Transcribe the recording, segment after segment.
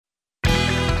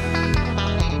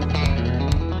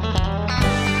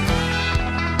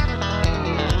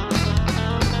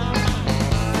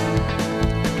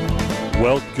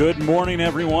Well, good morning,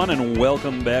 everyone, and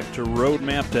welcome back to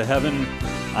Roadmap to Heaven.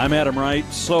 I'm Adam Wright.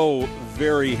 So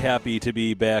very happy to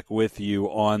be back with you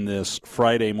on this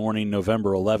Friday morning,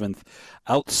 November 11th.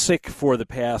 Out sick for the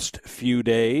past few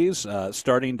days,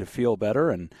 starting to feel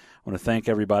better, and I want to thank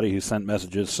everybody who sent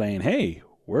messages saying, hey,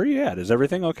 where are you at? Is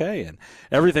everything okay? And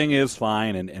everything is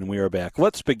fine, and we are back.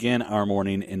 Let's begin our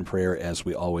morning in prayer as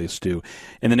we always do.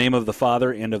 In the name of the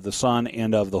Father, and of the Son,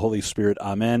 and of the Holy Spirit,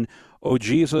 amen. O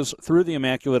Jesus, through the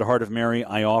Immaculate Heart of Mary,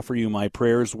 I offer you my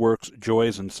prayers, works,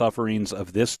 joys, and sufferings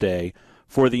of this day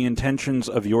for the intentions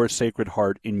of your Sacred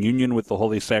Heart in union with the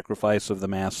holy sacrifice of the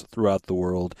Mass throughout the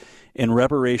world, in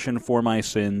reparation for my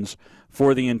sins,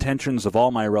 for the intentions of all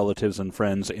my relatives and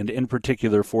friends, and in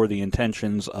particular for the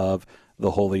intentions of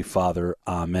the Holy Father.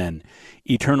 Amen.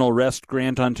 Eternal rest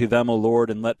grant unto them, O Lord,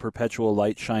 and let perpetual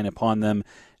light shine upon them.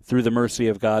 Through the mercy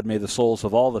of God, may the souls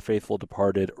of all the faithful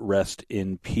departed rest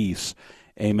in peace.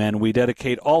 Amen. We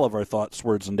dedicate all of our thoughts,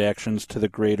 words, and actions to the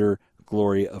greater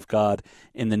glory of God.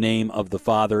 In the name of the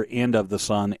Father, and of the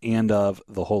Son, and of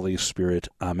the Holy Spirit.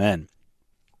 Amen.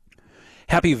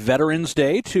 Happy Veterans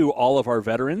Day to all of our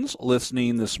veterans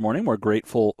listening this morning. We're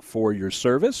grateful for your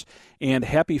service. And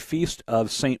happy Feast of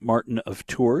St. Martin of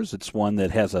Tours. It's one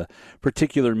that has a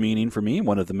particular meaning for me.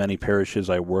 One of the many parishes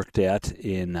I worked at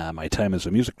in my time as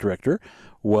a music director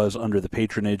was under the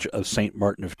patronage of St.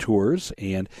 Martin of Tours.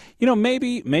 And, you know,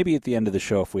 maybe at the end of the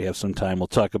show, if we have some time, we'll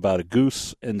talk about a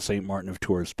goose and St. Martin of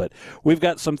Tours. But we've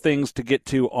got some things to get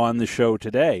to on the show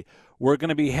today. We're going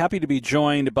to be happy to be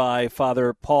joined by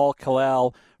Father Paul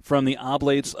Kalal from the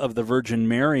Oblates of the Virgin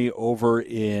Mary over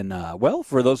in,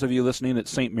 for those of you listening at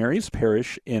St. Mary's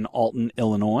Parish in Alton,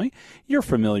 Illinois, you're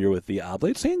familiar with the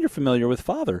Oblates and you're familiar with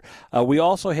Father. We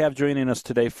also have joining us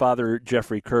today Father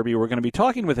Jeffrey Kirby. We're going to be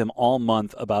talking with him all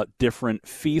month about different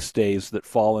feast days that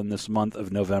fall in this month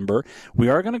of November. We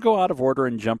are going to go out of order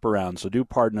and jump around, so do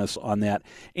pardon us on that.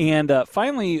 And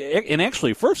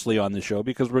firstly on the show,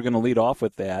 because we're going to lead off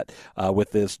with that,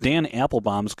 with this, Dan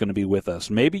Applebaum's going to be with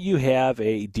us. Maybe you have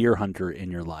a deer hunter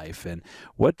in your life, and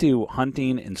what do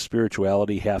hunting and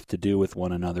spirituality have to do with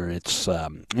one another? It's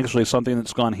actually something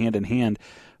that's gone hand in hand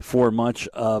for much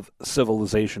of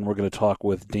civilization. We're going to talk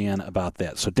with Dan about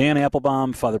that. So Dan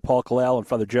Applebaum, Father Paul Kalal, and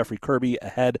Father Jeffrey Kirby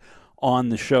ahead on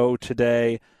the show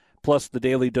today, plus the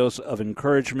daily dose of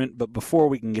encouragement. But before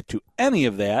we can get to any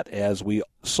of that, as we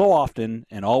so often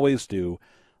and always do,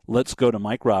 let's go to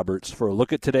Mike Roberts for a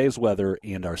look at today's weather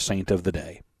and our saint of the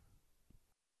day.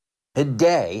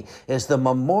 Today is the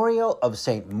memorial of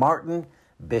St. Martin,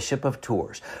 Bishop of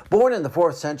Tours. Born in the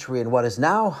 4th century in what is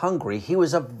now Hungary, he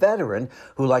was a veteran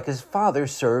who, like his father,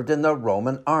 served in the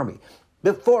Roman army.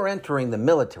 Before entering the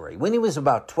military, when he was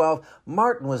about 12,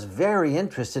 Martin was very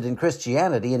interested in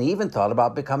Christianity and even thought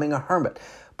about becoming a hermit.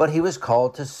 But he was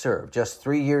called to serve just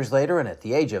 3 years later, and at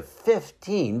the age of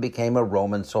 15 became a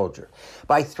Roman soldier.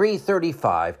 By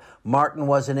 335, Martin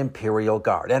was an imperial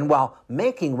guard, and while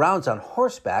making rounds on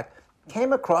horseback,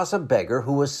 came across a beggar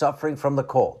who was suffering from the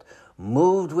cold.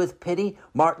 Moved with pity,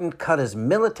 Martin cut his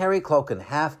military cloak in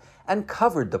half and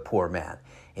covered the poor man.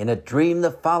 In a dream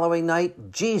the following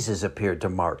night, Jesus appeared to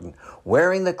Martin,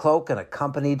 wearing the cloak and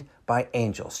accompanied by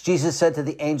angels. Jesus said to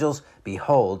the angels,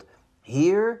 "Behold,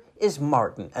 here is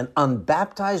Martin, an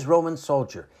unbaptized Roman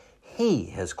soldier. He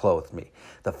has clothed me."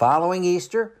 The following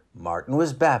Easter, Martin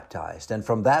was baptized, and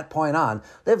from that point on,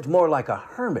 lived more like a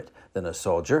hermit than a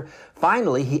soldier.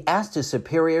 Finally, he asked his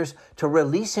superiors to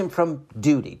release him from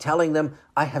duty, telling them,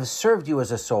 "I have served you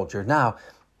as a soldier. Now,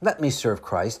 let me serve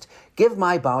Christ. Give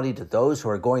my bounty to those who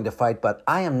are going to fight, but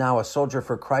I am now a soldier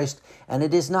for Christ, and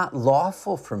it is not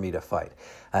lawful for me to fight."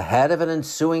 Ahead of an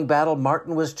ensuing battle,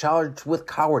 Martin was charged with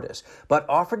cowardice, but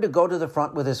offered to go to the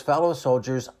front with his fellow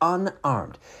soldiers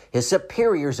unarmed. His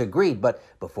superiors agreed, but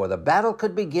before the battle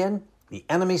could begin, the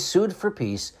enemy sued for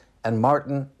peace, and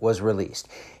Martin was released.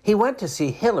 He went to see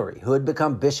Hilary, who had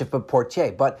become Bishop of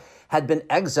Poitiers, but had been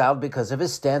exiled because of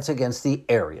his stance against the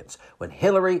Arians. When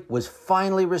Hilary was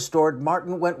finally restored,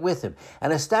 Martin went with him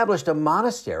and established a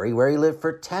monastery where he lived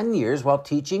for 10 years while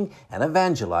teaching and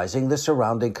evangelizing the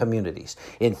surrounding communities.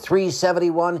 In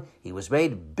 371, he was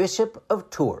made Bishop of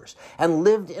Tours and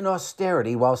lived in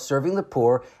austerity while serving the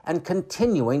poor and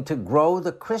continuing to grow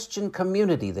the Christian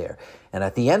community there. And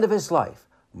at the end of his life,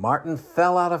 Martin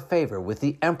fell out of favor with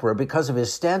the emperor because of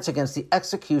his stance against the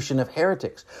execution of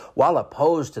heretics. While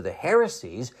opposed to the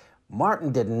heresies,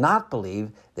 Martin did not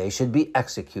believe they should be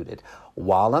executed.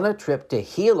 While on a trip to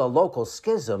heal a local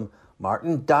schism,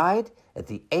 Martin died at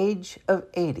the age of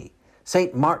 80.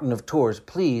 St. Martin of Tours,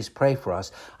 please pray for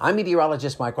us. I'm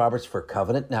meteorologist Mike Roberts for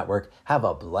Covenant Network. Have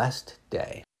a blessed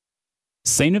day.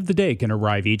 Saint of the Day can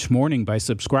arrive each morning by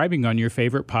subscribing on your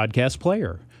favorite podcast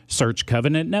player. Search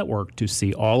Covenant Network to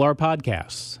see all our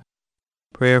podcasts.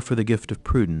 Prayer for the gift of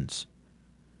prudence.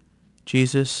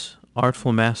 Jesus,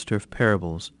 artful master of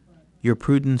parables, your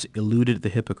prudence eluded the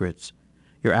hypocrites.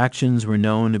 Your actions were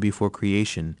known before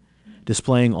creation,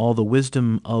 displaying all the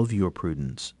wisdom of your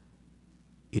prudence.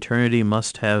 Eternity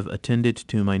must have attended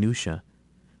to minutia.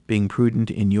 Being prudent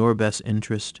in your best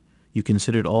interest, you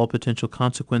considered all potential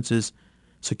consequences,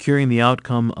 securing the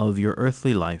outcome of your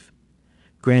earthly life.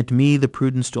 Grant me the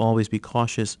prudence to always be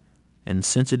cautious and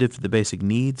sensitive to the basic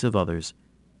needs of others.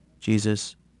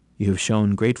 Jesus, you have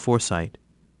shown great foresight.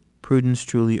 Prudence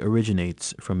truly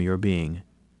originates from your being.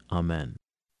 Amen.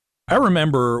 I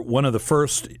remember one of the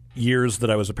first years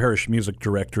that I was a parish music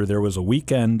director, there was a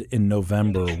weekend in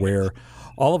November where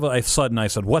all of a sudden I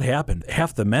said, what happened?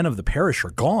 Half the men of the parish are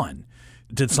gone.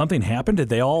 Did something happen? Did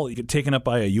they all get taken up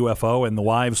by a UFO? And the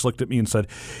wives looked at me and said,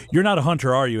 you're not a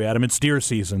hunter, are you, Adam? It's deer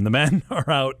season. The men are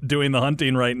out doing the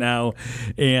hunting right now,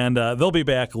 and they'll be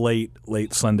back late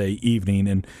Sunday evening.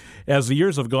 And as the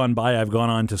years have gone by, I've gone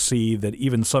on to see that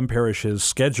even some parishes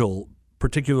schedule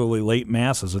particularly late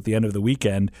masses at the end of the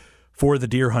weekend for the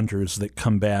deer hunters that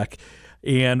come back.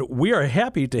 And we are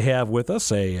happy to have with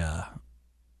us a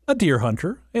deer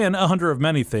hunter and a hunter of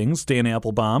many things, Dan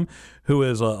Applebaum, who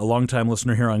is a longtime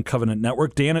listener here on Covenant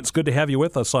Network. Dan, it's good to have you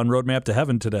with us on Roadmap to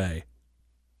Heaven today.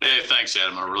 Hey, thanks,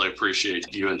 Adam. I really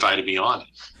appreciate you inviting me on.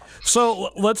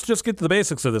 So let's just get to the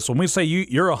basics of this. When we say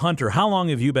you're a hunter, how long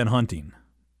have you been hunting?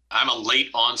 I'm a late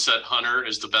onset hunter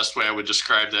is the best way I would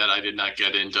describe that. I did not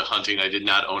get into hunting. I did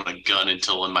not own a gun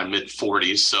until in my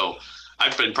mid-40s. So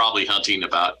I've been probably hunting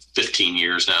about 15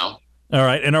 years now. All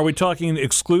right. And are we talking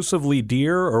exclusively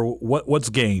deer or what's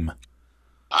game?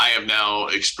 I have now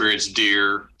experienced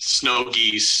deer, snow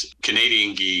geese,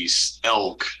 Canadian geese,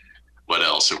 elk. What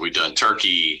else have we done?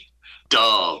 Turkey,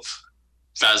 dove,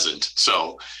 pheasant.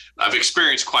 So I've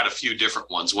experienced quite a few different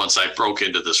ones. Once I broke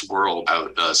into this world,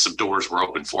 some doors were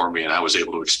open for me and I was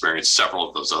able to experience several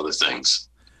of those other things.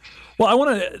 Well, I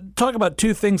want to talk about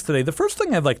two things today. The first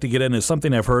thing I'd like to get in is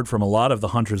something I've heard from a lot of the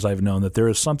hunters I've known, that there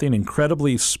is something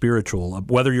incredibly spiritual,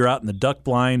 whether you're out in the duck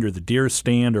blind or the deer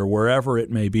stand or wherever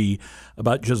it may be,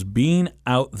 about just being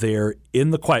out there in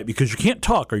the quiet, because you can't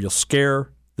talk or you'll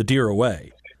scare the deer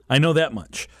away. I know that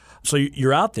much. So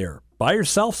you're out there by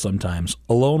yourself sometimes,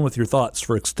 alone with your thoughts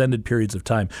for extended periods of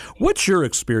time. What's your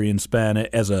experience been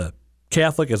as a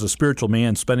Catholic, as a spiritual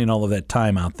man, spending all of that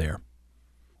time out there?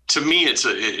 To me,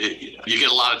 you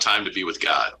get a lot of time to be with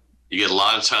God. You get a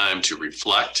lot of time to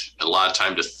reflect, a lot of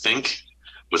time to think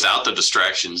without the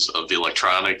distractions of the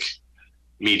electronic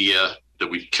media that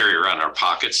we carry around in our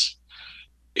pockets.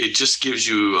 It just gives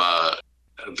you a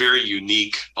very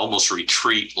unique, almost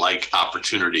retreat-like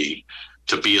opportunity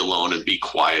to be alone and be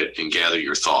quiet and gather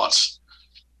your thoughts.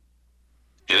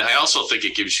 And I also think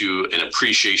it gives you an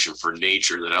appreciation for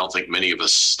nature that I don't think many of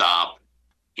us stop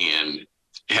and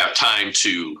have time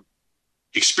to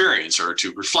experience or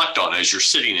to reflect on as you're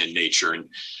sitting in nature and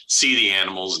see the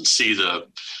animals and see the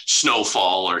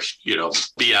snowfall or,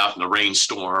 be out in the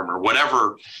rainstorm or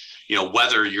whatever,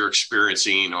 weather you're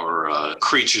experiencing or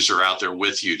creatures are out there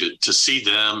with you to see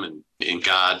them and in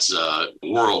God's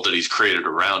world that he's created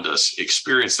around us,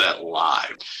 experience that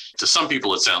live. To some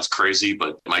people, it sounds crazy,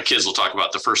 but my kids will talk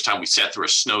about the first time we sat through a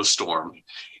snowstorm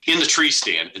in the tree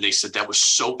stand. And they said, that was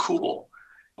so cool.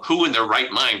 Who in their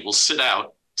right mind will sit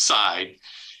outside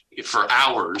for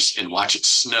hours and watch it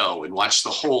snow and watch the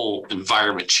whole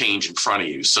environment change in front of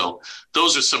you? So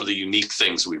those are some of the unique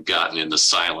things we've gotten in the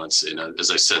silence. And as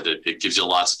I said, it gives you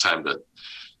lots of time to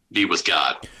be with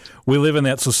God. We live in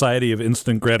that society of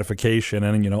instant gratification.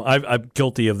 And, I'm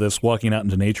guilty of this, walking out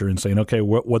into nature and saying, okay,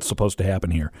 what's supposed to happen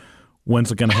here?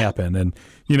 When's it going to happen? And,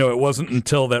 it wasn't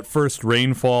until that first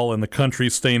rainfall and the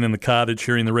country staying in the cottage,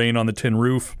 hearing the rain on the tin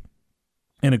roof,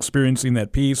 and experiencing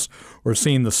that peace, or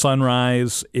seeing the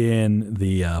sunrise in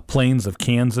the plains of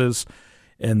Kansas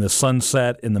and the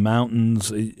sunset in the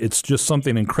mountains. It's just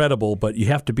something incredible, but you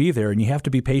have to be there and you have to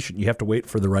be patient. You have to wait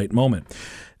for the right moment.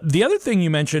 The other thing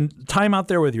you mentioned, time out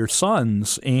there with your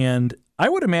sons, and I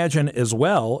would imagine as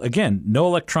well, again, no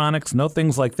electronics, no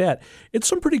things like that. It's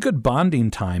some pretty good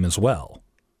bonding time as well.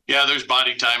 Yeah, there's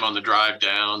bonding time on the drive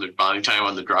down. There's bonding time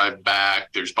on the drive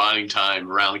back. There's bonding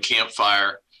time around the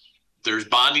campfire. There's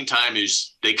bonding time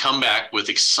is they come back with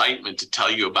excitement to tell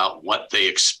you about what they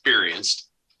experienced.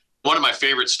 One of my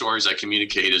favorite stories I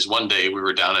communicate is one day we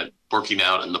were working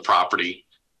out in the property,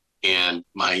 and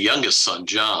my youngest son,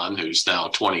 John, who's now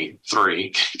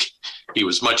 23, he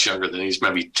was much younger than he's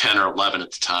maybe 10 or 11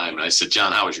 at the time. And I said,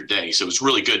 John, how was your day? He said, it was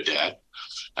really good, Dad.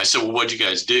 I said, well, what'd you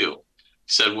guys do?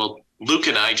 He said, well, Luke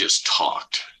and I just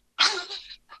talked.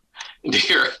 And to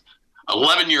hear an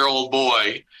 11-year-old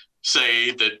boy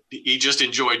say that he just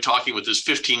enjoyed talking with his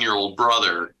 15-year-old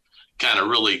brother kind of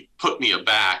really put me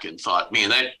aback, and thought, man,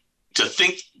 that to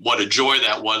think what a joy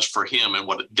that was for him and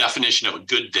what a definition of a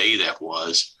good day that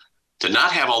was, to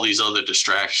not have all these other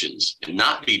distractions and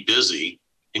not be busy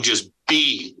and just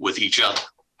be with each other.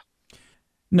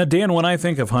 Now, Dan, when I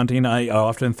think of hunting, I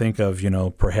often think of,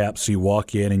 perhaps you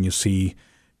walk in and you see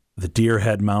the deer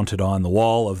head mounted on the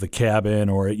wall of the cabin,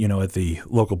 or, at the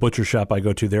local butcher shop I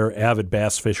go to, they're avid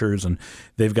bass fishers, and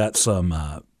they've got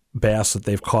some bass that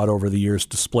they've caught over the years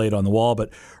displayed on the wall.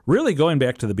 But really going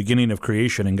back to the beginning of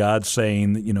creation and God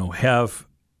saying, have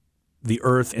the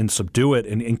earth and subdue it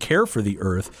and care for the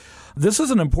earth, this is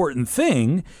an important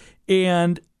thing.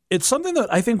 And it's something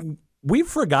that I think we've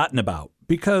forgotten about,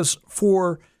 because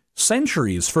for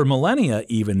centuries, for millennia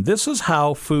even, this is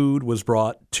how food was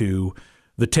brought to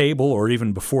the table, or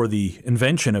even before the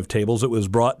invention of tables, it was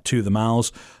brought to the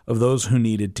mouths of those who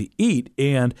needed to eat.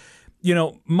 And,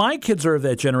 my kids are of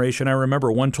that generation. I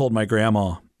remember one told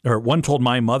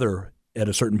my mother at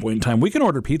a certain point in time, we can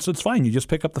order pizza, it's fine. You just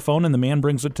pick up the phone and the man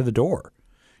brings it to the door.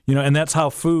 And that's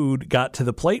how food got to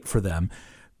the plate for them.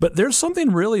 But there's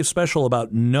something really special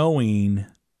about knowing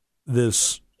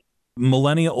this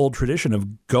millennia-old tradition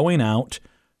of going out,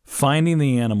 finding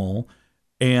the animal,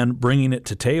 and bringing it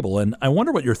to table. And I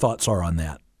wonder what your thoughts are on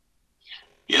that.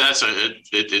 Yeah,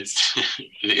 it's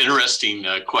an interesting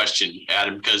question,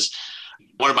 Adam, because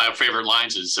one of my favorite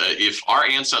lines is, if our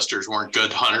ancestors weren't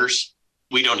good hunters,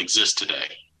 we don't exist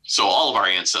today. So all of our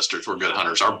ancestors were good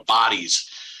hunters. Our bodies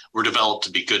were developed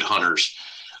to be good hunters,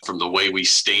 from the way we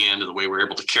stand to the way we're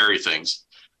able to carry things.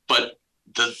 But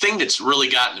the thing that's really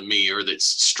gotten to me, or that's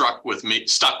stuck with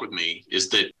me, is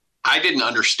that I didn't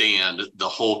understand the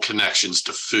whole connections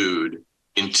to food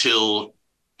until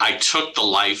I took the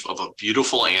life of a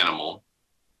beautiful animal.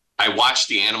 I watched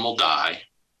the animal die.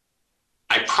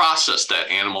 I processed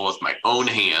that animal with my own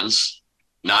hands,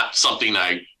 not something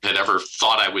I had ever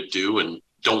thought I would do and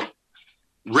don't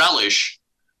relish,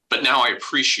 but now I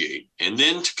appreciate. And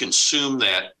then to consume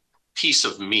that piece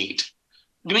of meat,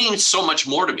 it means so much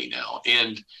more to me now.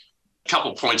 And a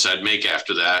couple points I'd make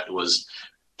after that was,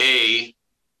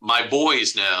 my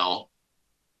boys now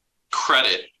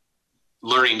credit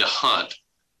learning to hunt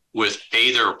with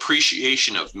their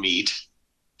appreciation of meat,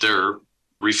 their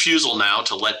refusal now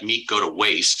to let meat go to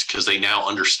waste, because they now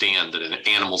understand that an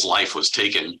animal's life was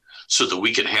taken so that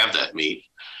we could have that meat.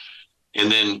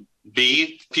 And then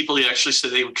B, people actually say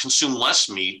they would consume less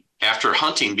meat after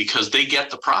hunting because they get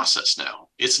the process now.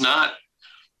 It's not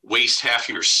waste half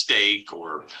your steak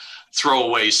or throw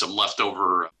away some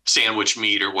leftover sandwich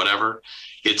meat or whatever.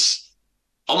 It's,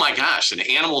 oh my gosh, an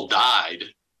animal died.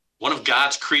 One of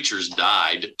God's creatures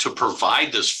died to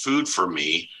provide this food for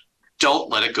me. Don't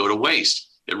let it go to waste.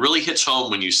 It really hits home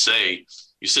when you say,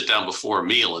 you sit down before a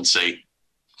meal and say,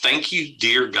 thank you,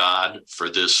 dear God, for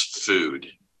this food.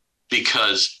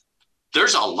 Because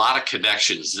there's a lot of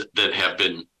connections that have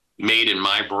been made in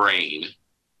my brain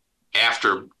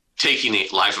after taking the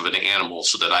life of an animal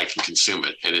so that I can consume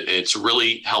it. And it's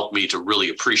really helped me to really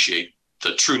appreciate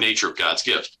the true nature of God's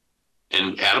gift.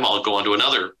 And Adam, I'll go on to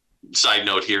another side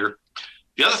note here.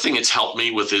 The other thing it's helped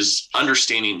me with is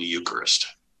understanding the Eucharist.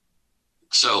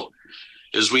 So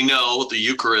as we know, the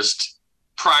Eucharist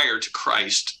prior to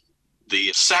Christ,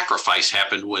 the sacrifice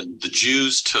happened when the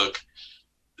Jews took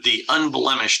the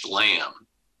unblemished lamb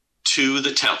to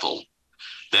the temple.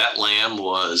 That lamb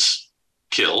was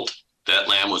killed. That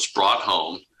lamb was brought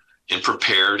home and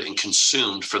prepared and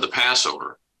consumed for the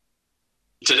Passover.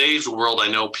 Today's world, I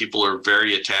know people are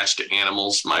very attached to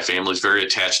animals. My family's very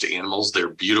attached to animals. They're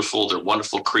beautiful. They're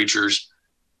wonderful creatures,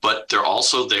 but they're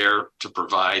also there to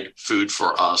provide food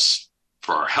for us,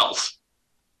 for our health,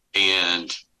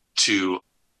 and to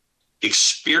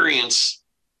experience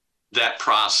that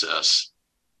process.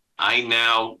 I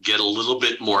now get a little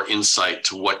bit more insight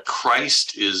to what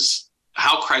Christ is,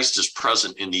 how Christ is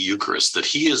present in the Eucharist, that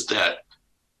he is that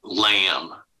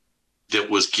lamb that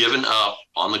was given up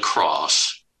on the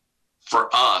cross for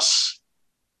us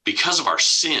because of our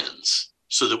sins,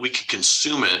 so that we could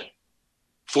consume it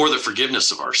for the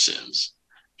forgiveness of our sins.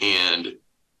 And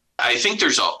I think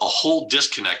there's a whole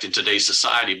disconnect in today's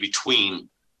society between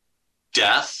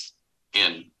death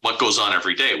and what goes on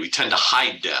every day. We tend to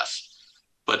hide death.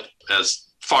 But as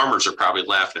farmers are probably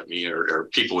laughing at me, or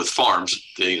people with farms,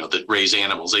 that raise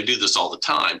animals, they do this all the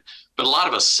time. But a lot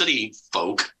of us city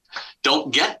folk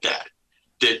don't get that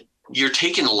you're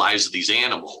taking the lives of these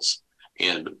animals.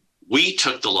 And we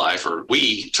took the life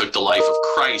of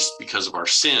Christ because of our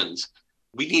sins.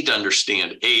 we need to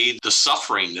understand, A, the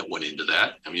suffering that went into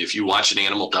that. I mean, if you watch an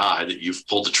animal die that you've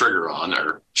pulled the trigger on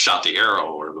or shot the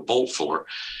arrow or the bolt for,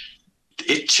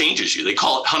 it changes you. They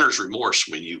call it hunter's remorse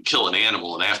when you kill an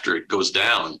animal and after it goes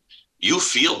down, you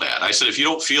feel bad. I said, if you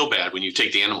don't feel bad when you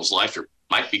take the animal's life, you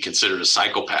might be considered a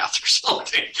psychopath or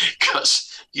something,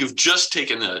 because you've just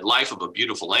taken the life of a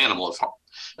beautiful animal.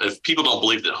 If people don't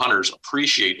believe that hunters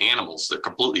appreciate animals, they're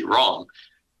completely wrong.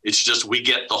 It's just we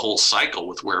get the whole cycle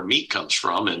with where meat comes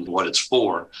from and what it's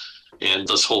for. And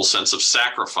this whole sense of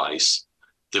sacrifice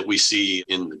that we see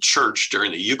in the church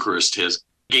during the Eucharist has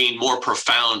gained more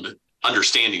profound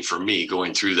understanding for me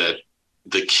going through that,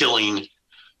 the killing,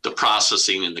 the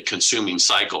processing, and the consuming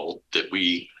cycle that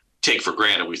we take for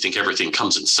granted. We think everything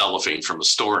comes in cellophane from a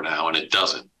store now, and it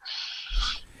doesn't.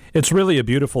 It's really a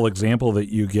beautiful example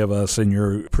that you give us in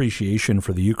your appreciation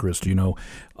for the Eucharist,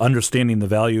 understanding the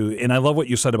value. And I love what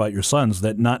you said about your sons,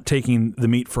 that not taking the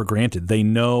meat for granted. They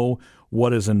know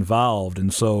what is involved,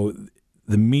 and so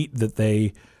the meat that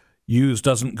they use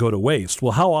doesn't go to waste.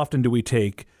 Well, how often do we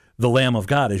take the Lamb of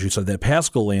God, as you said, that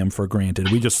Paschal Lamb, for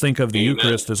granted? We just think of the Amen.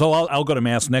 Eucharist as, I'll go to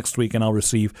Mass next week and I'll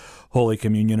receive Holy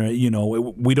Communion.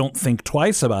 We don't think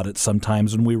twice about it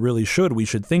sometimes, and we really should. We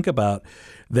should think about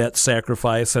that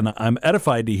sacrifice, and I'm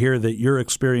edified to hear that your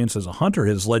experience as a hunter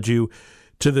has led you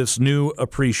to this new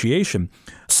appreciation.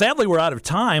 Sadly, we're out of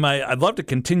time. I'd love to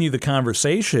continue the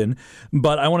conversation,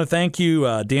 but I want to thank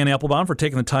you, Dan Applebaum, for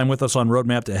taking the time with us on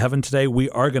Roadmap to Heaven today. We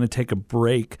are going to take a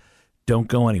break. Don't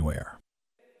go anywhere.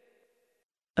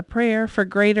 A prayer for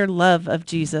greater love of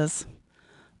Jesus.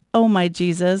 O my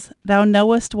Jesus, thou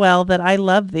knowest well that I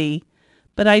love thee,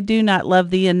 but I do not love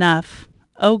thee enough.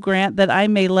 O grant that I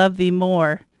may love thee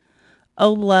more.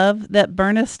 O love that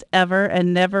burnest ever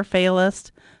and never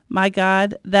failest, my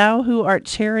God, thou who art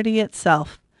charity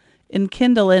itself,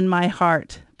 enkindle in my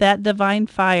heart that divine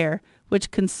fire which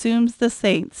consumes the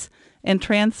saints and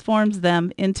transforms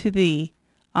them into thee.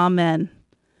 Amen.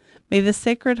 May the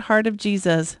Sacred Heart of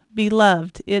Jesus be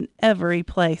loved in every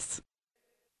place.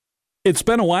 It's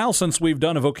been a while since we've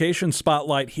done a vocation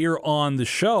spotlight here on the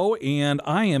show, and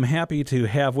I am happy to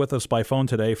have with us by phone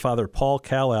today Father Paul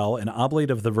Kal-El, an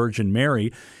Oblate of the Virgin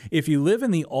Mary. If you live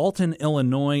in the Alton,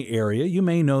 Illinois area, you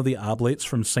may know the Oblates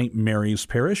from St. Mary's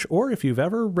Parish, or if you've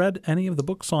ever read any of the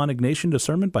books on Ignatian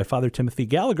discernment by Father Timothy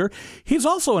Gallagher, he's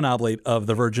also an Oblate of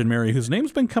the Virgin Mary, whose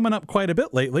name's been coming up quite a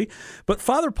bit lately. But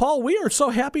Father Paul, we are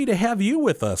so happy to have you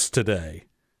with us today.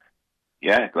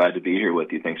 Yeah, glad to be here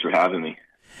with you. Thanks for having me.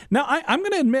 Now, I'm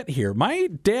going to admit here, my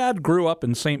dad grew up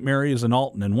in St. Mary's in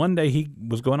Alton, and one day he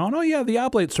was going on, oh, yeah, the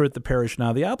Oblates are at the parish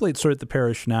now. The Oblates are at the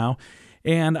parish now.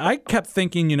 And I kept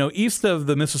thinking, east of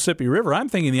the Mississippi River, I'm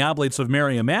thinking the Oblates of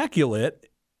Mary Immaculate,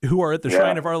 who are at the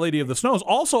Shrine of Our Lady of the Snows,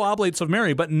 also Oblates of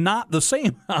Mary, but not the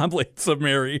same Oblates of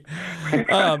Mary.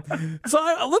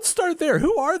 Let's start there.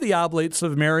 Who are the Oblates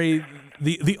of Mary,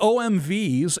 the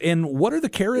OMVs, and what are the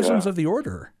charisms of the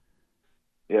order?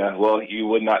 Yeah, well, you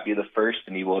would not be the first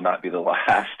and you will not be the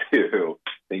last to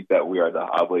think that we are the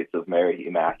Oblates of Mary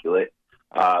Immaculate,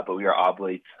 but we are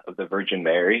Oblates of the Virgin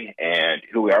Mary. And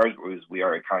who we are is we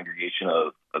are a congregation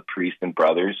of priests and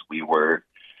brothers. We were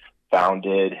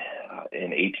founded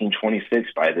in 1826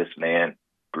 by this man,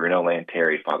 Bruno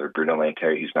Lanteri, Father Bruno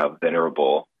Lanteri, who's now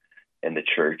venerable in the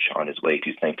church on his way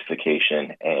to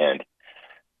sanctification. And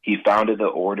he founded the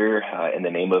order in the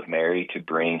name of Mary to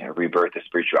bring a rebirth of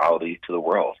spirituality to the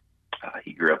world.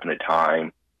 He grew up in a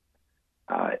time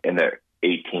in the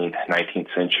 18th, 19th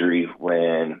century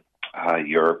when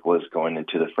Europe was going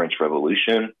into the French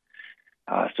Revolution.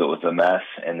 So it was a mess.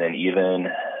 And then even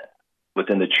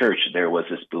within the church, there was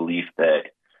this belief that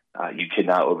you could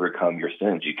not overcome your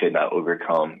sins. You could not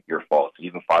overcome your faults.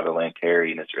 Even Father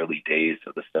Lanteri in his early days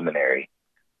of the seminary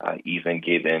even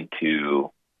gave in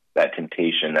to that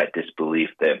temptation, that disbelief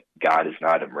that God is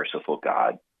not a merciful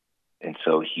God. And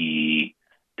so he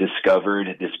discovered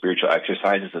the spiritual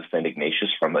exercises of St.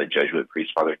 Ignatius from a Jesuit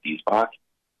priest, Father Diesbach.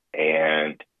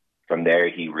 And from there,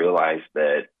 he realized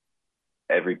that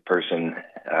every person,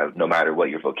 no matter what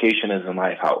your vocation is in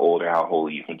life, how old or how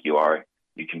holy you think you are,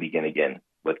 you can begin again.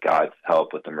 With God's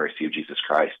help, with the mercy of Jesus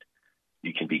Christ,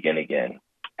 you can begin again.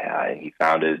 And he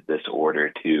founded this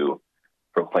order to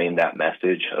proclaim that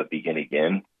message of begin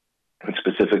again, and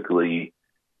specifically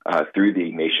through the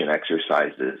Ignatian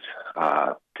exercises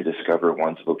to discover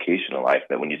one's vocation in life,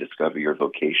 that when you discover your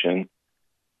vocation,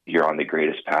 you're on the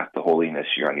greatest path to holiness,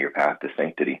 you're on your path to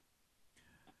sanctity.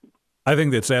 I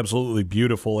think that's absolutely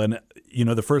beautiful. And,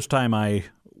 the first time I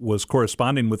was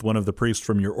corresponding with one of the priests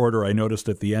from your order, I noticed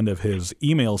at the end of his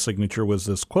email signature was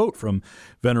this quote from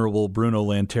Venerable Bruno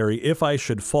Lanteri: "If I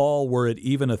should fall, were it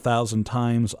even 1,000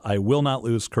 times, I will not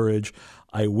lose courage.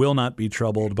 I will not be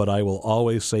troubled, but I will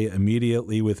always say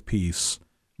immediately with peace,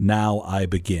 now I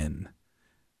begin."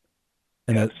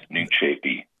 And yes, New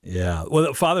Chapey. Yeah.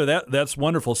 Well, Father, that's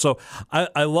wonderful. So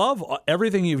I love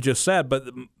everything you've just said, but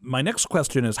my next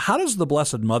question is, how does the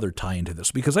Blessed Mother tie into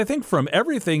this? Because I think from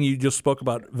everything you just spoke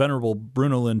about Venerable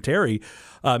Bruno Lanteri,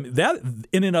 that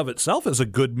in and of itself is a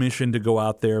good mission to go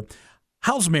out there.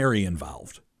 How's Mary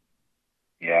involved?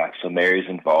 Yeah, so Mary's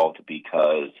involved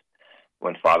because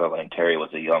when Father Lanteri was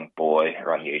a young boy,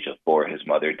 around the age of 4, his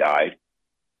mother died.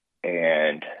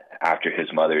 And after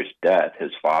his mother's death,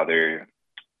 his father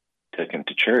took him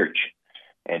to church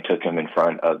and took him in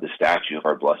front of the statue of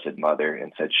our Blessed Mother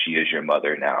and said, "She is your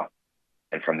mother now."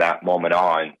 And from that moment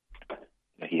on,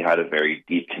 he had a very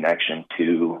deep connection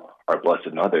to our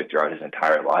Blessed Mother throughout his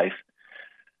entire life.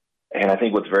 And I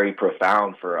think what's very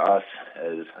profound for us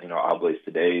as, Oblates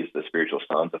today, is the spiritual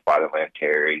sons of Father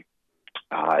Lanteri,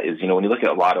 is, when you look at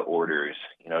a lot of orders,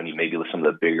 and you maybe with some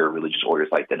of the bigger religious orders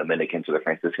like the Dominicans or the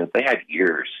Franciscans, they had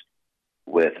years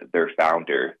with their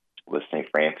founder, with St.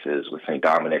 Francis, with St.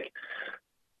 Dominic.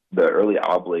 The early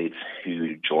Oblates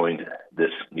who joined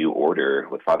this new order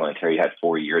with Father Lanteri had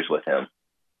 4 years with him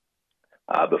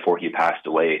before he passed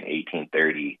away in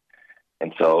 1830.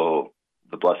 And so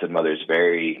the Blessed Mother is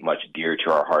very much dear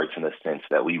to our hearts in the sense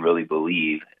that we really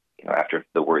believe, after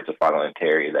the words of Father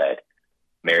Lanteri, that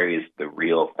Mary is the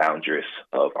real foundress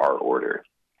of our order.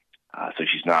 So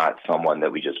she's not someone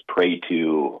that we just pray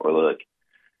to or look,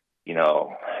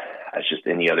 as just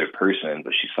any other person,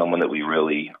 but she's someone that we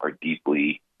really are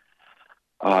deeply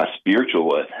spiritual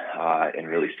with and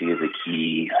really see as a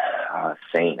key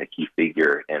saint, a key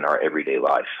figure in our everyday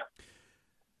life.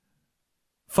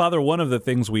 Father, one of the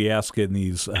things we ask in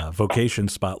these vocation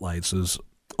spotlights is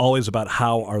always about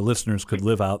how our listeners could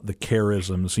live out the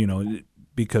charisms,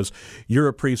 because you're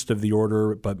a priest of the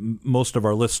order, but most of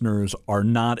our listeners are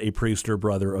not a priest or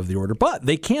brother of the order, but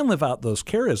they can live out those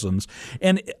charisms.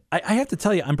 And I have to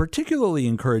tell you, I'm particularly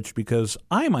encouraged because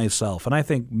I myself, and I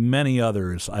think many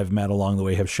others I've met along the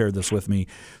way have shared this with me,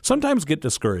 sometimes get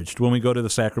discouraged when we go to the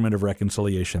sacrament of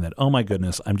reconciliation that, oh my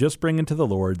goodness, I'm just bringing to the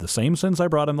Lord the same sins I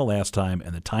brought him the last time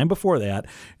and the time before that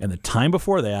and the time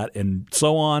before that and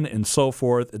so on and so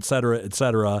forth, et cetera, et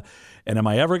cetera. And am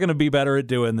I ever going to be better at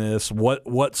doing this?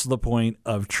 What's the point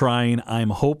of trying? I'm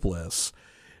hopeless.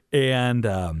 And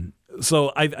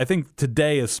so I think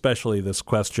today, especially this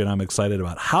question I'm excited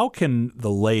about, how can the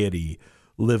laity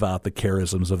live out the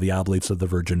charisms of the Oblates of the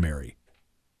Virgin Mary?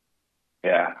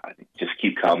 Yeah, I think just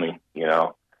keep coming,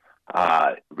 and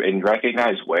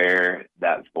recognize where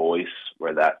that voice,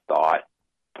 where that thought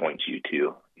points you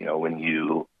to, when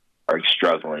you are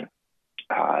struggling.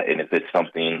 And if it's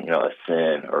something, a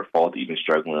sin or a fault that you've been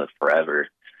struggling with forever,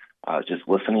 just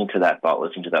listening to that thought,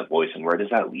 listening to that voice, and where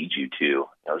does that lead you to?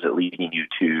 Is it leading you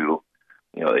to,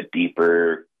 a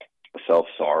deeper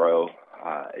self-sorrow,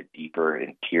 a deeper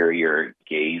interior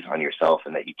gaze on yourself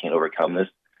and that you can't overcome this?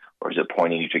 Or is it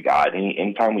pointing you to God?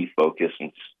 Anytime we focus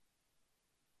and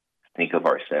think of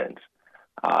our sins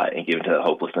and give into the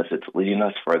hopelessness, it's leading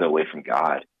us further away from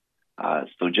God.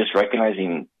 So just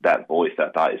recognizing that voice,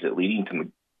 that thought, is it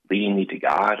leading me to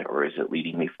God, or is it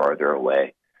leading me farther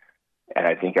away? And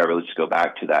I think I really just go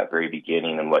back to that very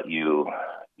beginning and what you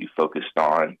focused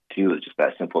on too, is just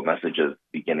that simple message of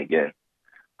begin again.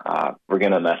 We're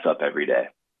going to mess up every day.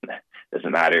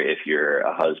 Doesn't matter if you're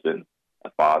a husband, a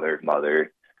father,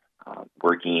 mother,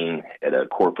 working at a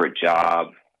corporate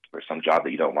job or some job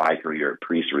that you don't like, or you're a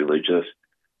priest, religious.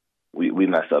 We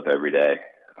mess up every day.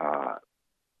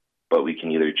 But we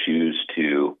can either choose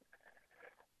to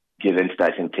give in to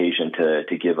that temptation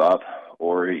to give up,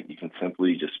 or you can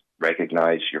simply just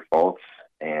recognize your faults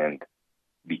and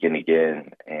begin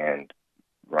again and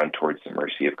run towards the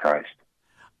mercy of Christ.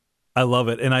 I love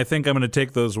it. And I think I'm going to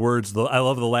take those words. I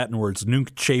love the Latin words,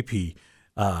 nunc cepi.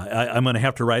 I'm going to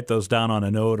have to write those down on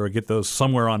a note or get those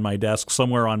somewhere on my desk,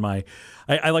 somewhere on my...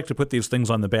 I like to put these things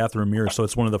on the bathroom mirror, so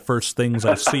it's one of the first things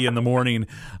I see in the morning.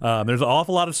 There's an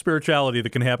awful lot of spirituality that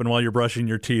can happen while you're brushing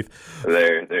your teeth.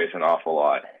 There's an awful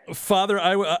lot. Father,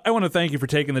 I want to thank you for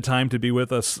taking the time to be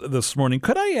with us this morning.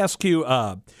 Could I ask you,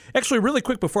 actually really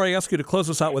quick before I ask you to close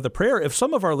us out with a prayer, if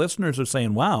some of our listeners are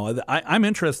saying, wow, I'm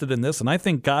interested in this and I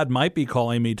think God might be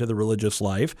calling me to the religious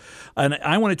life, and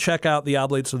I want to check out the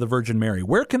Oblates of the Virgin Mary,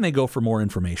 where can they go for more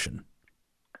information?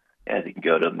 Yeah, you can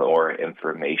go to more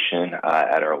information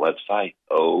at our website,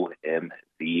 omvusa.org.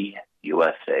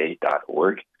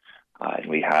 And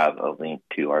we have a link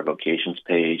to our vocations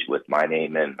page with my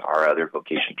name and our other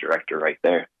vocation director right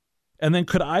there. And then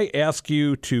could I ask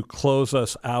you to close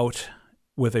us out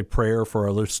with a prayer for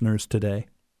our listeners today?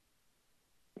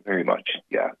 Very much,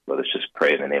 yeah. Let us just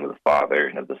pray in the name of the Father,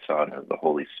 and of the Son, and of the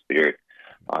Holy Spirit.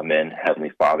 Amen.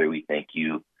 Heavenly Father, we thank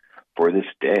you for this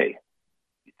day.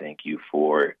 We thank you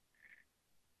for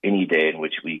any day in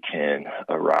which we can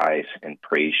arise and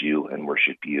praise you and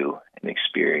worship you and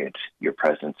experience your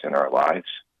presence in our lives.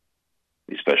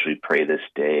 We especially pray this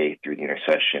day through the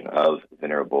intercession of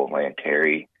Venerable Lan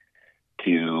Terry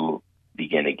to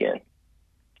begin again,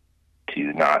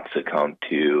 to not succumb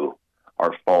to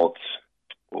our faults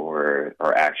or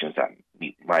our actions that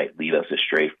might lead us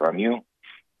astray from you,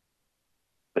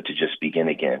 but to just begin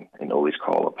again and always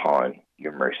call upon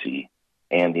your mercy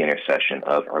and the intercession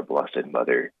of our Blessed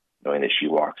Mother, knowing that she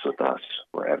walks with us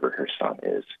wherever her Son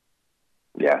is.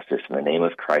 We ask this in the name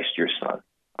of Christ, your Son.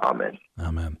 Amen.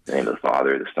 Amen. In the name of the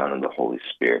Father, the Son, and the Holy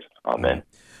Spirit. Amen.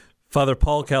 Father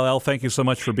Paul Kal-El, thank you so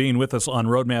much for being with us on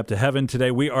Roadmap to Heaven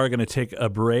today. We are going to take a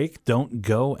break. Don't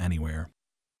go anywhere.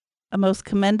 A most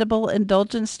commendable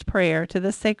indulgenced prayer to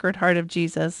the Sacred Heart of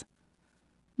Jesus.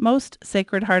 Most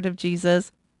Sacred Heart of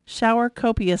Jesus, shower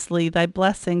copiously thy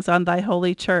blessings on thy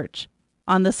holy church,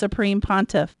 on the Supreme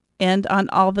Pontiff, and on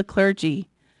all the clergy.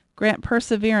 Grant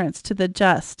perseverance to the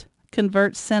just,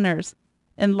 convert sinners,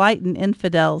 enlighten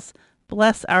infidels,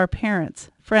 bless our parents,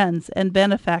 friends, and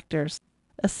benefactors,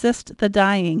 assist the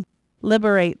dying,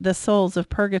 liberate the souls of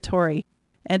purgatory,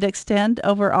 and extend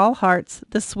over all hearts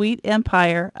the sweet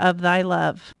empire of thy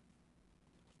love.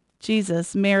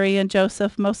 Jesus, Mary, and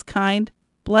Joseph most kind,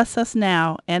 bless us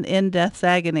now and in death's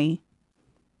agony.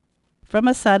 From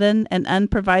a sudden and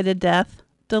unprovided death,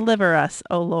 deliver us,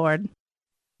 O Lord.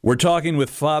 We're talking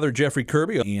with Father Jeffrey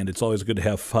Kirby, and it's always good to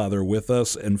have Father with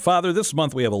us. And Father, this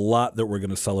month we have a lot that we're going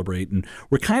to celebrate, and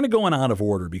we're kind of going out of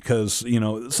order because,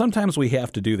 sometimes we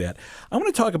have to do that. I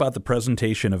want to talk about the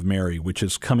Presentation of Mary, which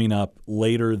is coming up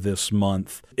later this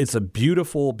month. It's a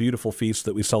beautiful, beautiful feast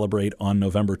that we celebrate on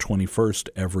November 21st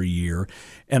every year.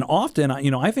 And often,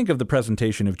 I think of the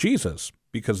Presentation of Jesus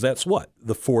because that's what?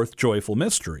 The fourth joyful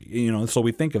mystery. So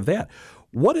we think of that.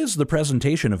 What is the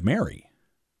Presentation of Mary?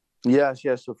 Yes.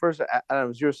 So first,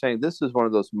 Adam, as you were saying, this is one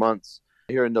of those months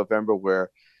here in November where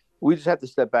we just have to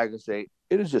step back and say,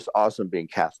 it is just awesome being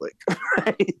Catholic,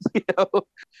 right?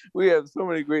 We have so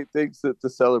many great things to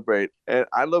celebrate. And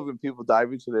I love when people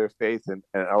dive into their faith and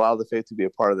allow the faith to be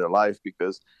a part of their life,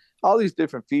 because all these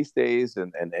different feast days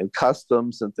and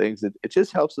customs and things, it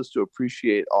just helps us to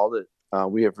appreciate all that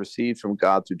we have received from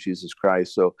God through Jesus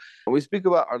Christ. So when we speak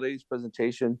about Our Lady's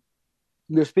Presentation,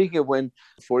 we're speaking of when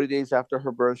 40 days after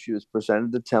her birth, she was presented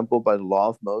in the temple by the law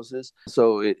of Moses.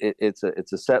 So it's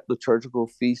a set liturgical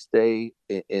feast day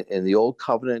in the Old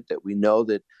Covenant that we know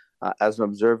that as an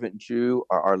observant Jew,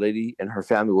 Our Lady and her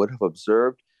family would have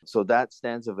observed. So that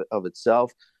stands of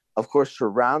itself. Of course,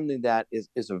 surrounding that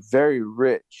is a very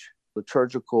rich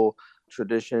liturgical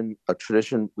tradition, a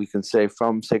tradition we can say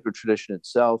from sacred tradition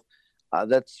itself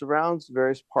that surrounds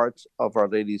various parts of Our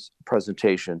Lady's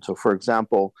presentation. So, for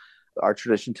example, our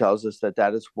tradition tells us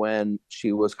that is when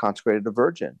she was consecrated a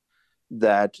virgin,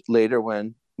 that later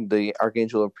when the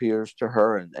archangel appears to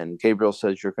her and Gabriel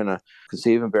says, you're going to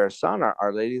conceive and bear a son,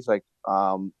 Our Lady's like,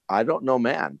 I don't know,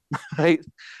 man. Right?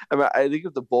 I think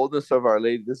of the boldness of Our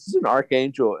Lady. This is an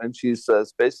archangel. And she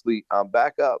says, basically,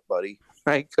 back up, buddy.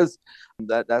 Right? Because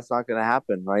that's not going to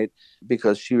happen. Right?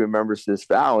 Because she remembers this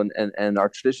vow. And our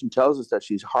tradition tells us that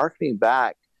she's hearkening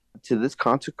back to this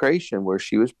consecration where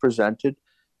she was presented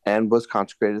and was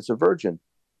consecrated as a virgin.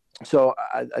 So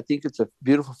I think it's a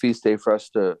beautiful feast day for us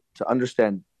to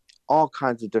understand all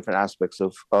kinds of different aspects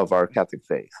of our Catholic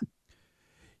faith.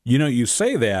 You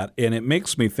say that, and it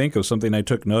makes me think of something I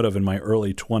took note of in my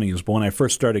early 20s when I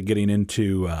first started getting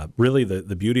into really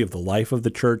the beauty of the life of the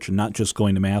church and not just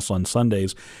going to Mass on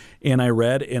Sundays. And I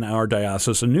read in our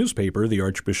diocesan newspaper, the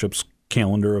Archbishop's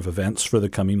calendar of events for the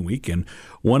coming week, and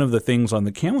one of the things on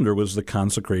the calendar was the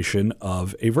consecration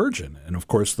of a virgin. And of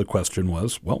course the question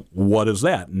was, well, what is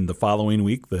that? And the following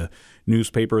week the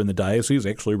newspaper in the diocese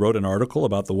actually wrote an article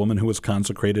about the woman who was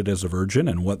consecrated as a virgin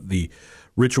and what the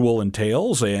ritual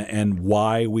entails and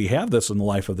why we have this in the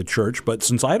life of the church. But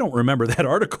since I don't remember that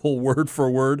article word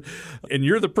for word, and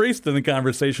you're the priest in the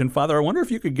conversation, Father, I wonder if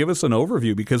you could give us an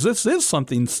overview, because this is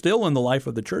something still in the life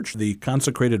of the church, the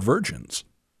consecrated virgins.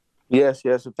 Yes.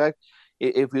 In fact,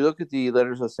 if we look at the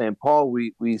letters of St. Paul,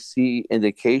 we see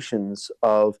indications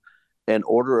of an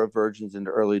order of virgins in the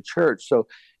early church. So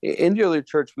in the early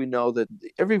church, we know that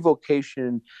every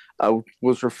vocation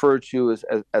was referred to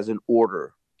as an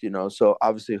order. So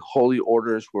obviously holy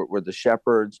orders were the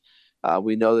shepherds.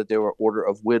 We know that there were order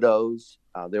of widows.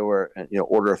 There were,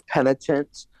 order of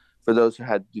penitents for those who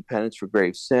had to do penance for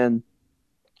grave sin.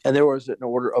 And there was an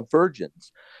order of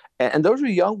virgins. And those were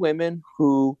young women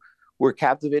who were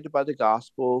captivated by the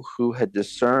gospel, who had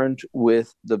discerned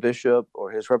with the bishop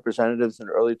or his representatives in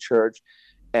the early church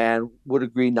and would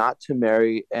agree not to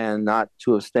marry and not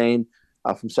to abstain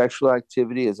from sexual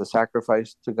activity as a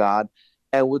sacrifice to God,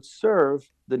 and would serve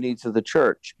the needs of the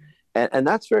church. And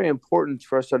that's very important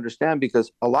for us to understand,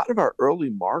 because a lot of our early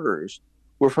martyrs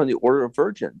were from the order of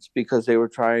virgins, because they were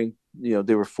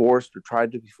they were forced or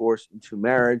tried to be forced into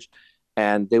marriage,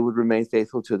 and they would remain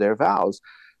faithful to their vows.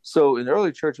 So in the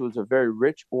early church, it was a very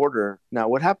rich order. Now,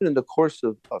 what happened in the course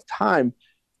of time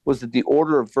was that the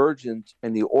order of virgins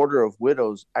and the order of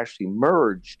widows actually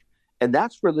merged. And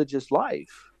that's religious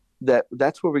life.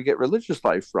 That's where we get religious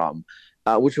life from,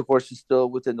 which, of course, is still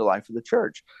within the life of the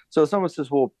church. So someone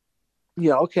says, well,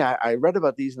 okay, I read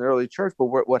about these in the early church, but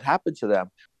what happened to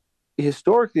them?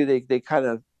 Historically, they kind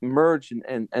of merged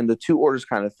and the two orders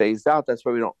kind of phased out. That's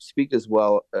why we don't speak as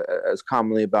well as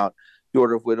commonly about the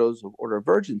order of widows or order of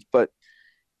virgins. But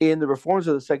in the reforms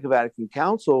of the Second Vatican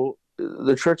Council,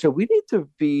 the church said we need to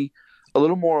be a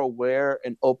little more aware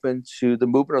and open to the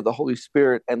movement of the Holy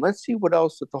Spirit. And let's see what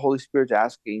else that the Holy Spirit's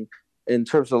asking in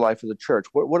terms of the life of the church.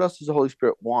 What else does the Holy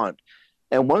Spirit want?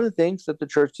 And one of the things that the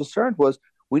church discerned was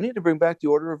we need to bring back the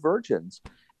order of virgins.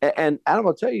 And Adam,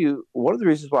 I'll tell you, one of the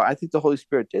reasons why I think the Holy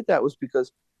Spirit did that was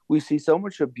because we see so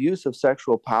much abuse of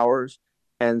sexual powers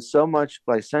and so much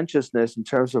licentiousness in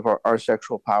terms of our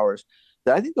sexual powers,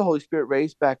 that I think the Holy Spirit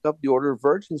raised back up the order of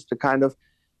virgins to kind of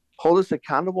hold us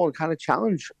accountable and kind of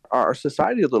challenge our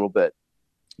society a little bit.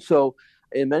 So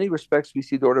in many respects, we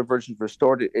see the order of virgins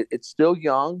restored. It's still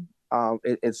young.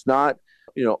 It's not,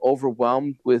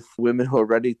 overwhelmed with women who are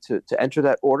ready to enter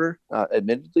that order,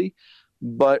 admittedly,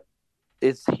 but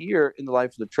it's here in the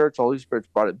life of the church. The Holy Spirit's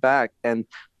brought it back. And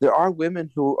there are women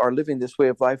who are living this way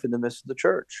of life in the midst of the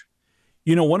church.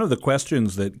 One of the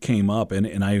questions that came up,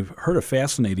 and I've heard a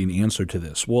fascinating answer to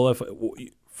this. Well,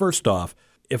 first off,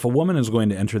 if a woman is going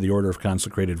to enter the order of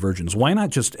consecrated virgins, why not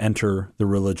just enter the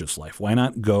religious life? Why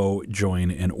not go join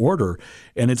an order?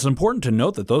 And it's important to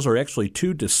note that those are actually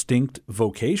two distinct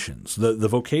vocations. The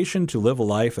vocation to live a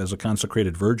life as a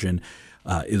consecrated virgin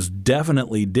is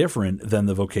definitely different than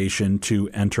the vocation to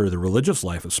enter the religious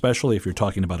life, especially if you're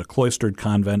talking about a cloistered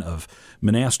convent of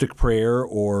monastic prayer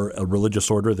or a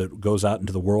religious order that goes out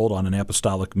into the world on an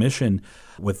apostolic mission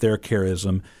with their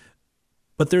charism.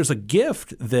 But there's a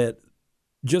gift that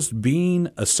just being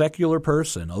a secular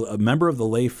person, a member of the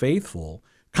lay faithful,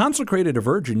 consecrated a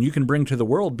virgin, you can bring to the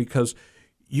world, because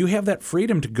you have that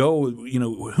freedom to go,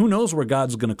 who knows where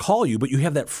God's going to call you, but you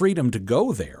have that freedom to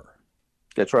go there.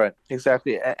 That's right.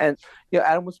 Exactly. And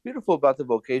Adam, what's beautiful about the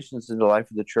vocations in the life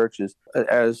of the church is,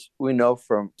 as we know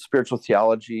from spiritual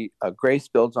theology, grace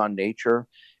builds on nature.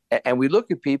 And we look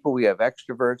at people, we have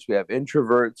extroverts, we have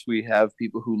introverts, we have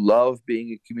people who love being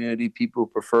in community, people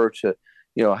who prefer to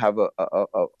have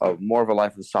a more of a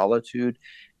life of solitude.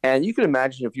 And you can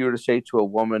imagine if you were to say to a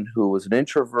woman who was an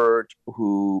introvert,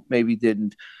 who maybe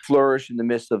didn't flourish in the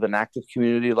midst of an active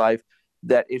community life,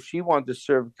 that if she wanted to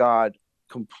serve God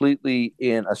completely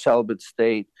in a celibate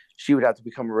state, she would have to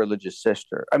become a religious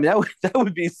sister. I mean, that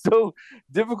would be so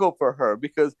difficult for her,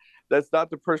 because that's not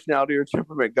the personality or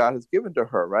temperament God has given to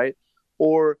her, right?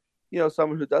 Or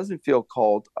someone who doesn't feel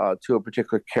called to a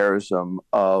particular charism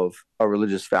of a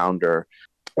religious founder.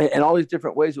 And all these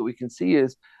different ways that we can see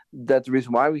is that the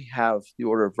reason why we have the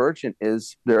order of virgin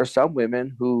is there are some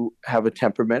women who have a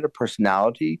temperament, a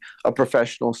personality, a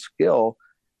professional skill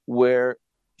where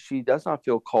she does not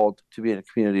feel called to be in a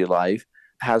community life,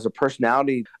 has a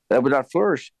personality that would not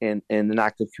flourish in an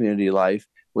active community life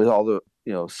with all the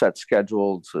set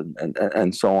schedules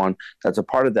and so on. That's a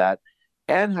part of that.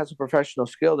 And has a professional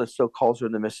skill that still calls her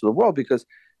in the midst of the world, because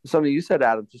something you said,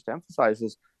 Adam, just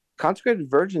emphasizes consecrated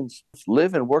virgins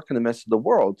live and work in the midst of the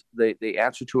world. They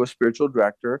answer to a spiritual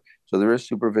director, so there is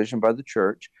supervision by the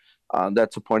church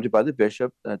that's appointed by the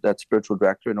bishop, that spiritual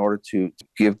director, in order to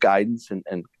give guidance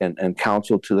and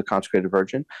counsel to the consecrated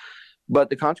virgin. But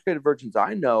the consecrated virgins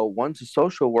I know, one's a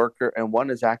social worker and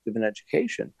one is active in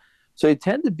education. So they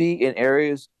tend to be in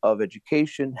areas of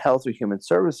education, health, or human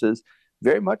services,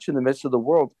 very much in the midst of the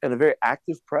world, and a very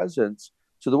active presence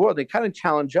to the world. They kind of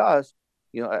challenge us,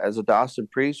 as a Dawson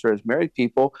priest or as married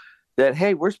people, that,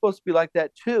 hey, we're supposed to be like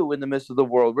that too in the midst of the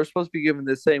world. We're supposed to be given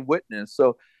the same witness.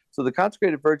 So the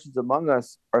consecrated virgins among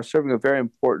us are serving a very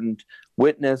important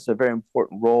witness, a very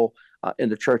important role in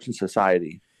the church and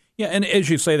society. Yeah, and as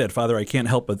you say that, Father, I can't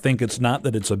help but think it's not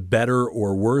that it's a better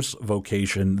or worse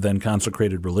vocation than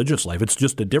consecrated religious life. It's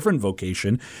just a different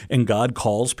vocation, and God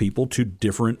calls people to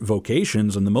different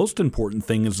vocations. And the most important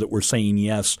thing is that we're saying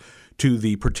yes to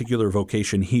the particular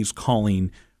vocation He's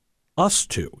calling us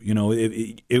to. You know,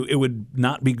 it would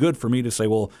not be good for me to say,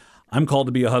 well, I'm called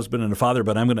to be a husband and a father,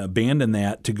 but I'm going to abandon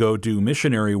that to go do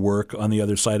missionary work on the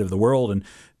other side of the world. And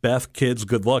Beth, kids,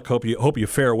 good luck. Hope you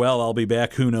fare well. I'll be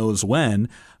back who knows when.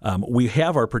 We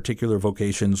have our particular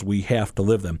vocations. We have to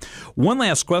live them. One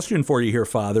last question for you here,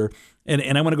 Father,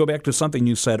 and I want to go back to something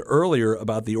you said earlier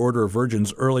about the Order of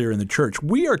Virgins earlier in the church.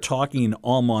 We are talking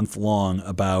all month long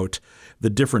about the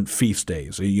different feast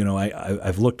days. You know,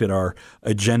 I've looked at our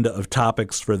agenda of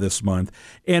topics for this month,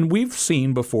 and we've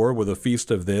seen before with a feast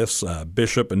of this,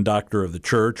 bishop and doctor of the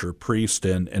church, or priest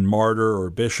and martyr, or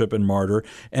bishop and martyr,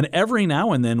 and every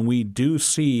now and then we do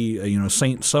see,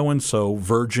 Saint so-and-so,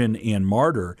 virgin and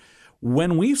martyr.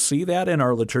 When we see that in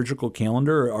our liturgical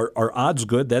calendar, are odds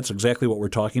good that's exactly what we're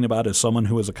talking about as someone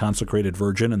who is a consecrated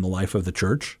virgin in the life of the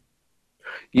church?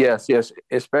 Yes,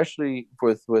 especially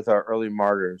with our early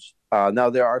martyrs. Now,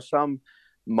 there are some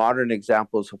modern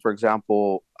examples. For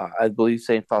example, I believe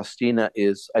St. Faustina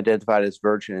is identified as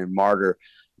virgin and martyr.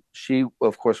 She,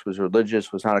 of course, was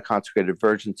religious, was not a consecrated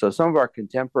virgin. So some of our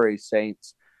contemporary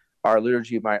saints, our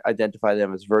liturgy might identify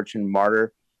them as virgin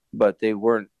martyr, but they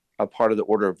weren't a part of the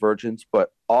Order of Virgins.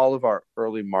 But all of our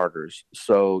early martyrs,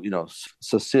 so,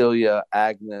 Cecilia,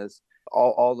 Agnes,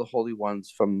 all the holy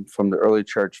ones from the early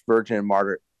church, virgin and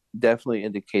martyr, definitely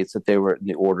indicates that they were in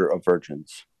the Order of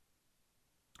Virgins.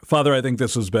 Father, I think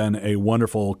this has been a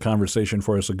wonderful conversation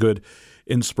for us, a good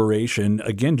inspiration,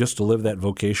 again, just to live that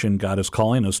vocation God is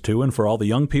calling us to. And for all the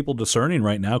young people discerning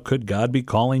right now, could God be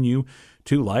calling you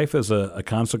to life as a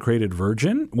consecrated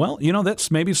virgin? Well, that's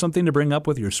maybe something to bring up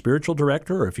with your spiritual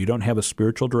director, or if you don't have a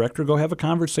spiritual director, go have a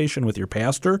conversation with your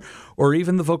pastor or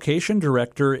even the vocation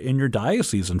director in your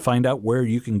diocese and find out where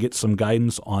you can get some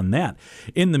guidance on that.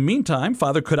 In the meantime,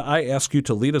 Father, could I ask you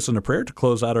to lead us in a prayer to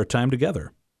close out our time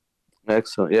together?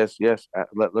 Excellent. Yes.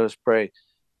 Let us pray.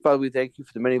 Father, we thank you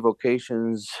for the many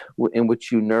vocations in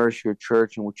which you nourish your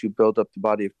church, in which you build up the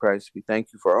body of Christ. We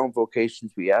thank you for our own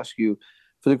vocations. We ask you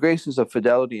for the graces of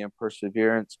fidelity and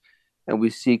perseverance, and we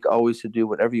seek always to do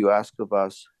whatever you ask of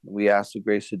us. We ask the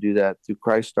grace to do that through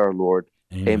Christ our Lord.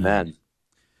 Amen.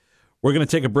 We're going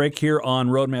to take a break here on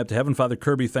Roadmap to Heaven. Father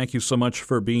Kirby, thank you so much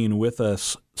for being with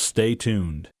us. Stay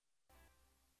tuned.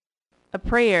 A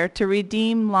Prayer to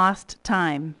Redeem Lost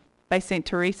Time by St.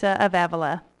 Teresa of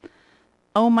Avila.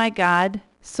 O my God,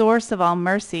 source of all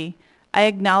mercy, I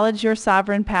acknowledge your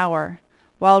sovereign power.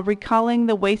 While recalling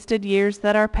the wasted years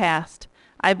that are past,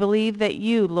 I believe that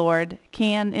you, Lord,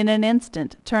 can in an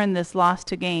instant turn this loss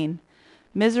to gain.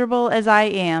 Miserable as I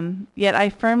am, yet I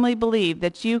firmly believe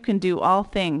that you can do all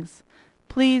things.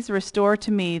 Please restore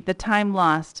to me the time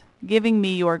lost, giving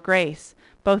me your grace,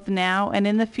 both now and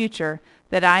in the future,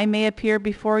 that I may appear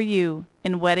before you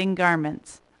in wedding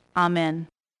garments. Amen.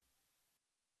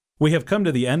 We have come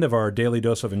to the end of our daily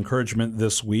dose of encouragement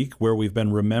this week, where we've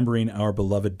been remembering our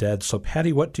beloved dead. So,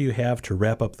 Patty, what do you have to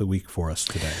wrap up the week for us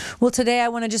today? Well, today I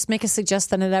want to just make a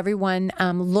suggestion that everyone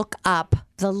look up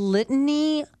the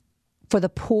litany for the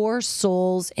poor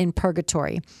souls in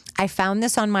purgatory. I found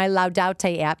this on my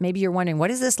Laudate app. Maybe you're wondering,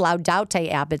 what is this Laudate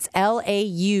app? It's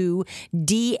Laudate,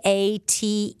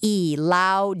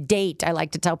 Laudate. I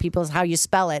like to tell people is how you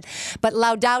spell it. But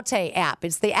Laudate app.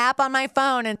 It's the app on my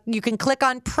phone, and you can click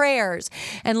on prayers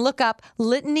and look up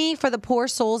Litany for the Poor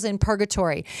Souls in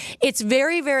Purgatory. It's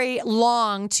very, very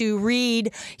long to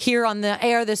read here on the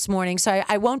air this morning, so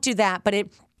I won't do that, but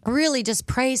it really just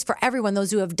prays for everyone, those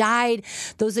who have died,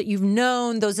 those that you've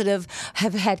known, those that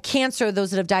have had cancer, those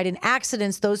that have died in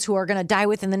accidents, those who are going to die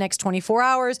within the next 24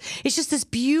 hours. It's just this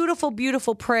beautiful,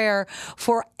 beautiful prayer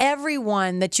for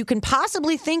everyone that you can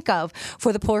possibly think of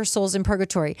for the poor souls in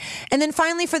purgatory. And then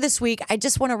finally for this week, I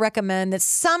just want to recommend that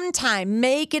sometime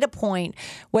make it a point,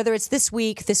 whether it's this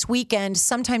week, this weekend,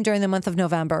 sometime during the month of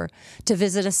November, to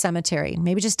visit a cemetery.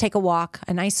 Maybe just take a walk,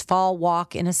 a nice fall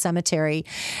walk in a cemetery,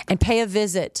 and pay a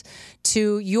visit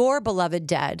to your beloved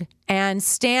dead and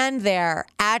stand there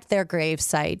at their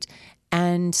gravesite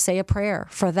and say a prayer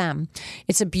for them.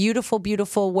 It's a beautiful,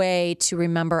 beautiful way to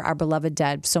remember our beloved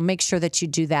dead. So make sure that you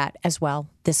do that as well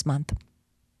this month.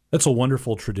 That's a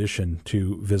wonderful tradition,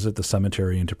 to visit the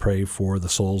cemetery and to pray for the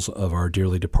souls of our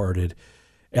dearly departed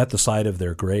at the side of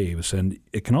their graves. And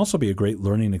it can also be a great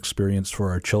learning experience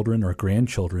for our children or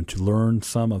grandchildren to learn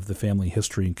some of the family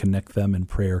history and connect them in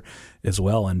prayer as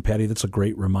well. And Patty, that's a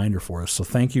great reminder for us. So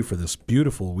thank you for this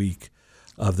beautiful week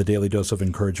of the Daily Dose of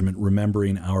Encouragement,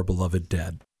 remembering our beloved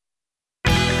dead.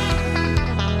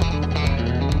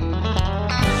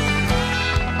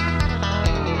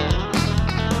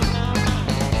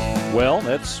 Well,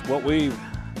 that's what we've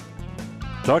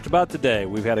talked about today.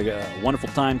 We've had a wonderful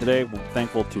time today. We're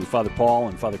thankful to Father Paul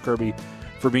and Father Kirby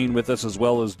for being with us, as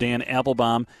well as Dan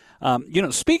Applebaum.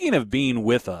 Speaking of being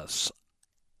with us,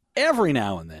 every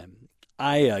now and then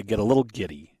I get a little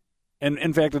giddy. And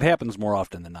in fact, it happens more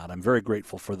often than not. I'm very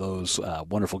grateful for those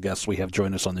wonderful guests we have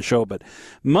join us on the show. But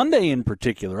Monday in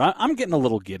particular, I'm getting a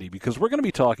little giddy because we're going to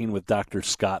be talking with Dr.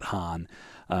 Scott Hahn.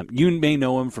 You may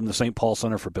know him from the St. Paul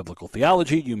Center for Biblical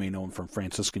Theology. You may know him from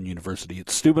Franciscan University at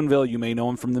Steubenville. You may know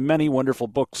him from the many wonderful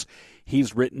books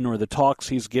he's written or the talks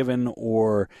he's given,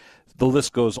 or the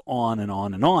list goes on and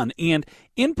on and on. And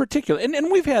in particular,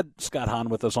 and we've had Scott Hahn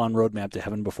with us on Roadmap to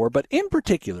Heaven before, but in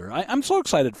particular, I'm so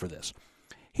excited for this.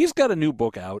 He's got a new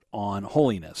book out on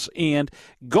holiness. And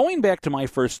going back to my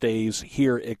first days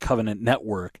here at Covenant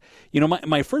Network,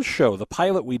 my first show, the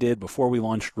pilot we did before we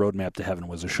launched Roadmap to Heaven,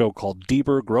 was a show called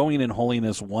Deeper, Growing in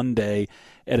Holiness One Day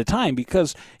at a Time.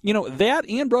 Because, that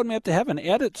and Roadmap to Heaven,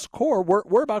 at its core,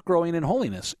 we're about growing in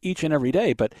holiness each and every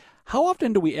day. But how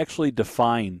often do we actually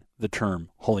define the term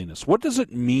holiness? What does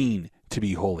it mean to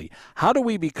be holy? How do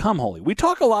we become holy? We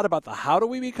talk a lot about the how do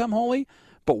we become holy,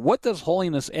 but what does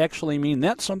holiness actually mean?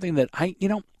 That's something that I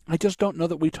just don't know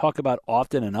that we talk about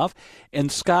often enough.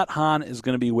 And Scott Hahn is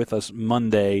going to be with us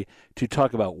Monday to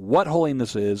talk about what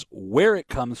holiness is, where it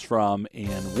comes from,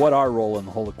 and what our role in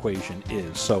the whole equation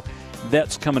is. So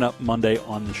that's coming up Monday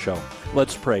on the show.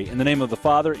 Let's pray. In the name of the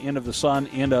Father, and of the Son,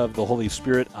 and of the Holy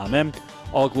Spirit. Amen.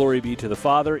 All glory be to the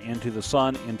Father, and to the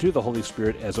Son, and to the Holy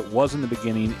Spirit, as it was in the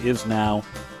beginning, is now,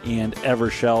 and ever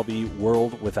shall be,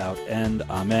 world without end.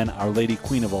 Amen. Our Lady,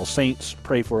 Queen of all saints,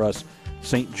 pray for us.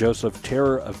 Saint Joseph,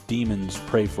 terror of demons,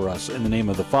 pray for us. In the name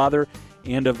of the Father,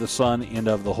 and of the Son, and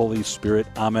of the Holy Spirit.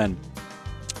 Amen.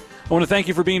 I want to thank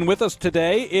you for being with us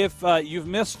today. If you've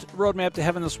missed Roadmap to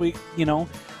Heaven this week,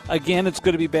 again, it's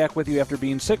good to be back with you after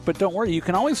being sick, but don't worry, you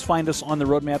can always find us on the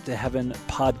Roadmap to Heaven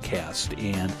podcast,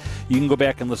 and you can go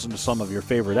back and listen to some of your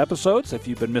favorite episodes. If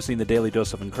you've been missing the Daily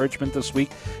Dose of Encouragement this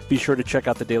week, be sure to check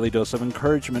out the Daily Dose of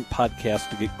Encouragement podcast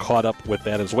to get caught up with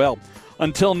that as well.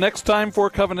 Until next time for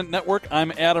Covenant Network,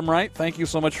 I'm Adam Wright. Thank you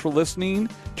so much for listening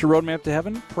to Roadmap to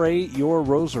Heaven. Pray your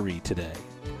rosary today.